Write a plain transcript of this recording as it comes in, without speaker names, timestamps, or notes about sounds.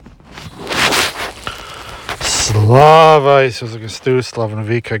Slava Isusu Christus, Slava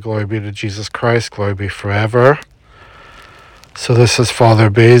Navika, glory be to Jesus Christ, glory be forever. So this is Father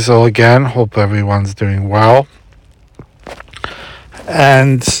Basil again. Hope everyone's doing well.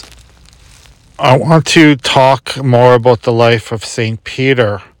 And I want to talk more about the life of St.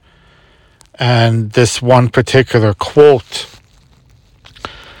 Peter and this one particular quote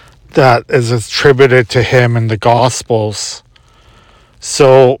that is attributed to him in the Gospels.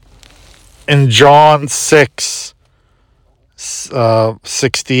 So in John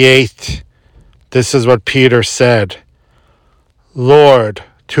 6:68, this is what Peter said. Lord,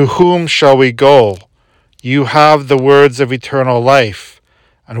 to whom shall we go? You have the words of eternal life,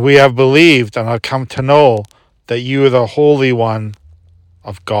 and we have believed and have come to know that you are the Holy One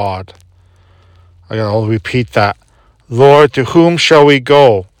of God. I'll repeat that. Lord, to whom shall we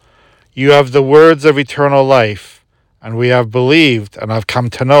go? You have the words of eternal life, and we have believed and have come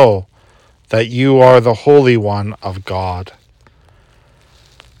to know that you are the Holy One of God.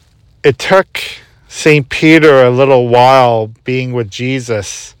 It took St. Peter a little while being with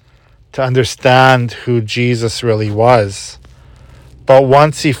Jesus to understand who Jesus really was. But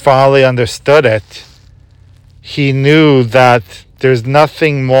once he finally understood it, he knew that there's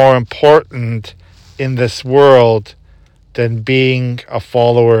nothing more important in this world than being a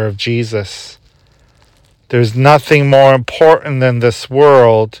follower of Jesus. There's nothing more important in this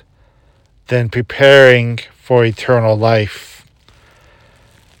world than preparing for eternal life.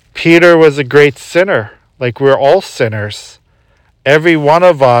 Peter was a great sinner, like we're all sinners. Every one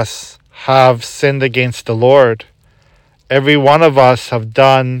of us have sinned against the Lord. Every one of us have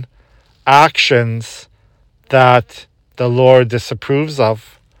done actions that the Lord disapproves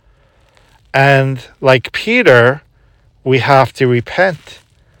of. And like Peter, we have to repent.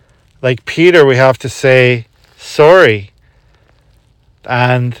 Like Peter, we have to say sorry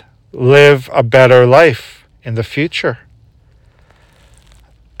and live a better life in the future.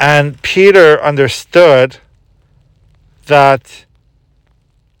 And Peter understood that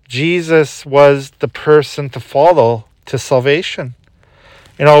Jesus was the person to follow to salvation.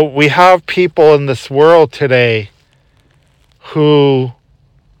 You know, we have people in this world today who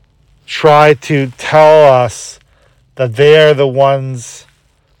try to tell us that they are the ones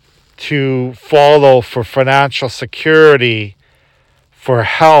to follow for financial security, for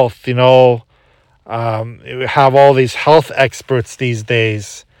health. You know, we have all these health experts these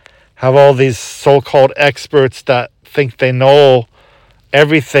days, have all these so-called experts that think they know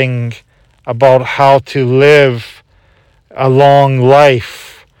everything about how to live a long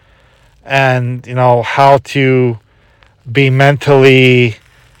life and, you know, how to be mentally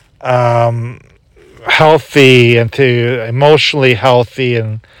healthy and to emotionally healthy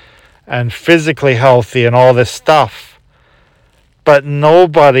and physically healthy and all this stuff. But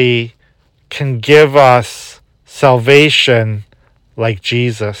nobody can give us salvation like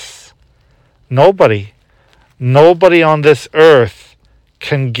Jesus. Nobody on this earth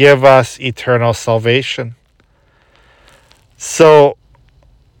can give us eternal salvation. So,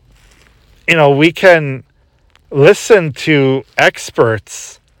 you know, we can listen to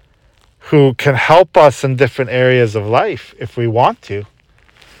experts who can help us in different areas of life if we want to.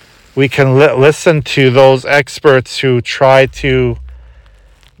 We can listen to those experts who try to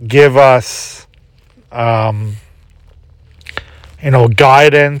give us,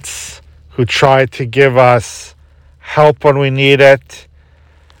 guidance, who try to give us help when we need it,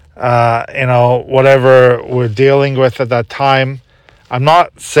 whatever we're dealing with at that time. I'm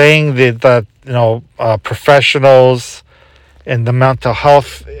not saying that professionals in the mental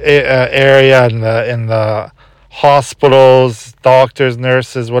health area, in the hospitals, doctors,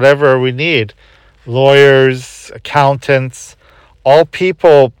 nurses, whatever we need, lawyers, accountants, all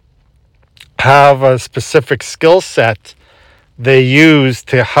people have a specific skill set they use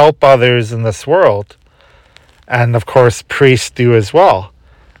to help others in this world. And of course, priests do as well.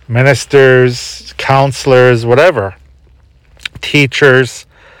 Ministers, counselors, whatever, teachers.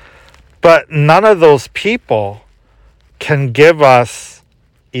 But none of those people can give us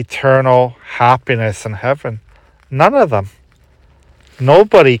eternal happiness in heaven. None of them.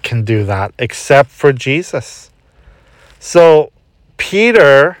 Nobody can do that except for Jesus. So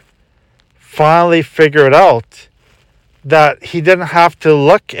Peter finally figured out that he didn't have to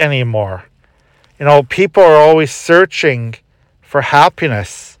look anymore. You know, people are always searching for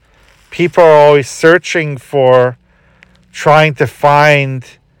happiness. People are always searching for trying to find,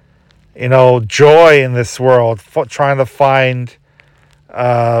 joy in this world, trying to find,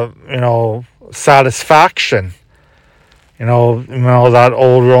 satisfaction. That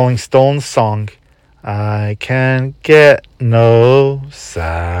old Rolling Stones song, I can get no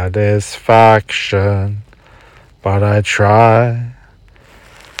satisfaction but I try.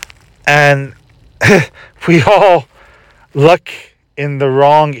 And we all look in the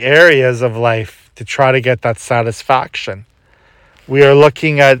wrong areas of life to try to get that satisfaction. We are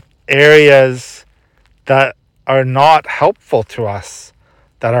looking at areas that are not helpful to us,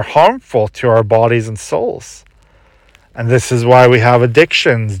 that are harmful to our bodies and souls. And this is why we have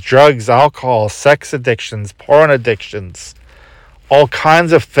addictions, drugs, alcohol, sex addictions, porn addictions, all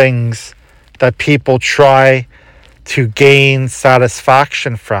kinds of things that people try to gain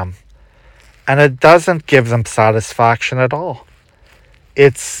satisfaction from. And it doesn't give them satisfaction at all.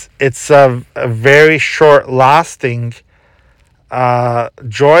 It's a very short-lasting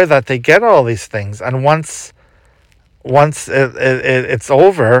joy that they get all these things. And once it's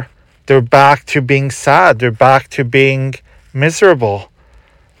over, they're back to being sad. They're back to being miserable.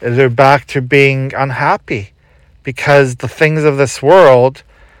 They're back to being unhappy, because the things of this world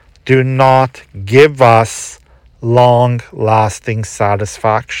do not give us long-lasting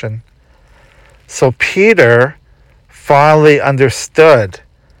satisfaction. So Peter finally understood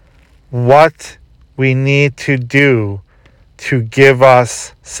what we need to do to give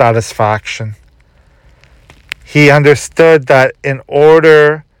us satisfaction. He understood that in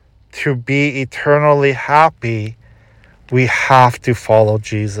order to be eternally happy, we have to follow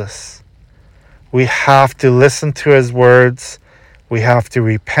Jesus. We have to listen to his words. We have to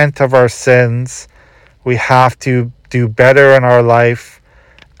repent of our sins. We have to do better in our life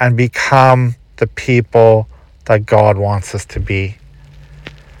and become the people that God wants us to be.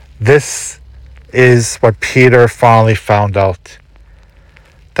 This is what Peter finally found out.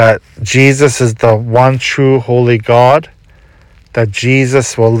 That Jesus is the one true holy God. That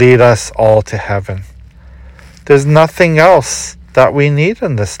Jesus will lead us all to heaven. There's nothing else that we need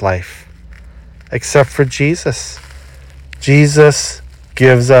in this life except for Jesus. Jesus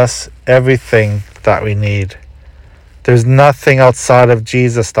gives us everything that we need. There's nothing outside of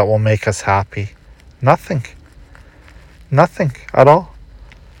Jesus that will make us happy. Nothing. Nothing at all.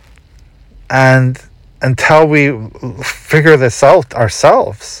 And until we figure this out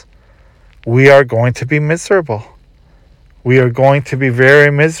ourselves, we are going to be miserable. We are going to be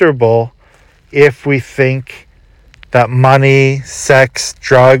very miserable if we think that money, sex,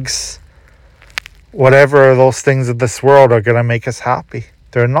 drugs, whatever those things of this world are going to make us happy.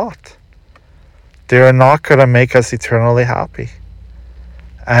 They're not. They are not going to make us eternally happy.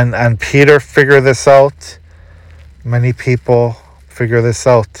 And Peter figured this out. Many people figure this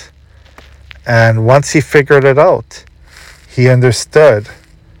out. And once he figured it out, he understood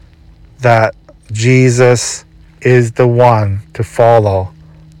that Jesus is the one to follow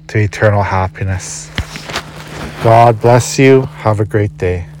to eternal happiness. God bless you. Have a great day.